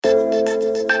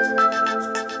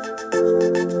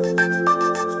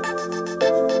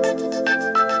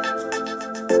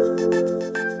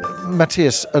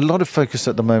Matthias, a lot of focus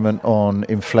at the moment on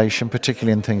inflation,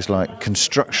 particularly in things like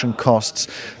construction costs.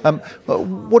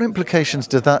 What implications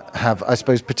does that have, I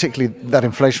suppose, particularly that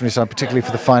inflationary side, particularly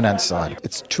for the finance side?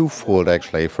 It's twofold,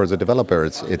 actually. For the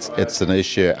developers, it's an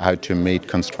issue how to meet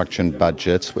construction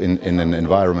budgets in an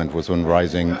environment with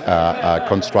rising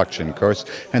construction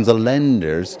costs. And the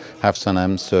lenders have some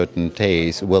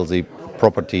uncertainties. Will the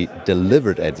property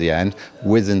delivered at the end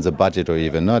within the budget or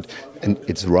even not? And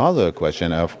it's rather a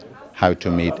question of how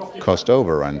to meet cost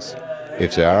overruns,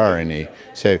 if there are any.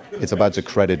 So it's about the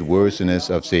credit worthiness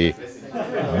of the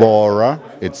borrower,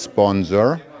 its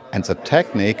sponsor, and the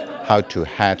technique how to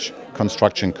hedge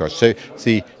construction costs. So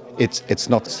it's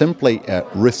not simply a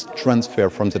risk transfer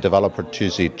from the developer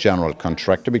to the general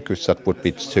contractor, because that would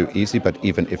be too easy. But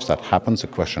even if that happens, the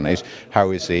question is, how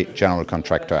is the general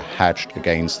contractor hedged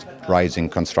against rising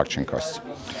construction costs?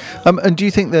 And do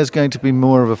you think there's going to be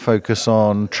more of a focus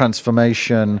on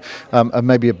transformation and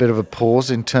maybe a bit of a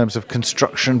pause in terms of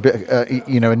construction,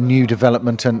 a new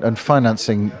development and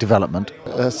financing development?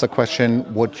 That's the question,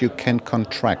 what you can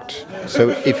contract. So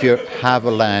if you have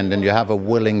a land and you have a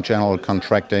willing general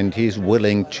contractor and he's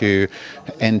willing to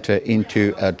enter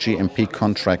into a GMP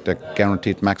contract, a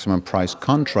guaranteed maximum price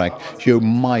contract, you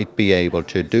might be able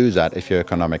to do that if your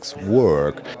economics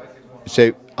work.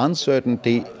 So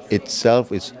uncertainty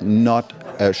itself is not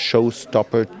a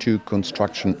showstopper to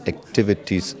construction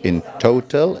activities in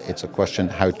total. It's a question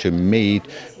how to meet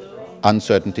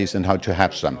uncertainties and how to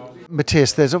hedge them.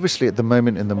 Matthias, there's obviously at the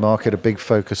moment in the market a big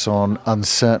focus on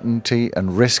uncertainty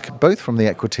and risk, both from the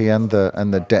equity and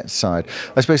the debt side.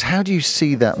 I suppose, how do you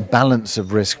see that balance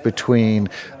of risk between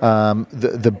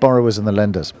the borrowers and the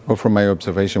lenders? Well, from my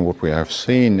observation, what we have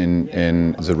seen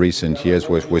in the recent years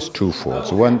was twofold.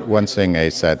 So one thing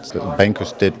is that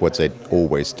bankers did what they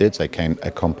always did. They can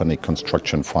accompany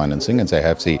construction financing, and they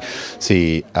have the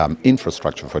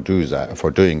infrastructure for doing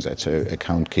that. So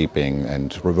account keeping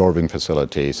and revolving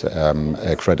facilities,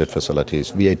 credit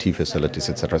facilities, VAT facilities,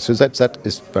 etc. So that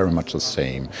is very much the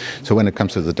same. So when it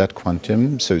comes to the debt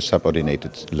quantum, so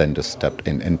subordinated lenders stepped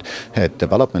in, and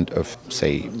development of,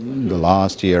 say, the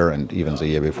last year and even the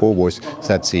year before was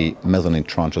that the mezzanine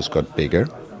tranches got bigger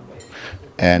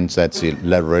and that the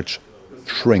leverage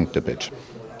shrinked a bit.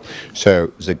 So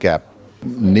the gap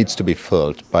needs to be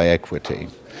filled by equity.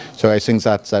 So I think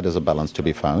that is a balance to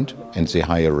be found, and the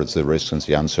higher the risks and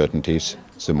the uncertainties,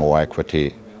 the more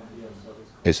equity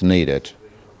is needed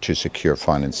to secure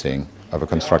financing of a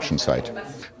construction site.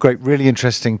 Great, really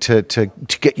interesting to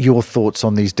get your thoughts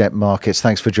on these debt markets.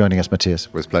 Thanks for joining us,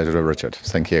 Matthias. With pleasure, Richard.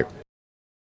 Thank you.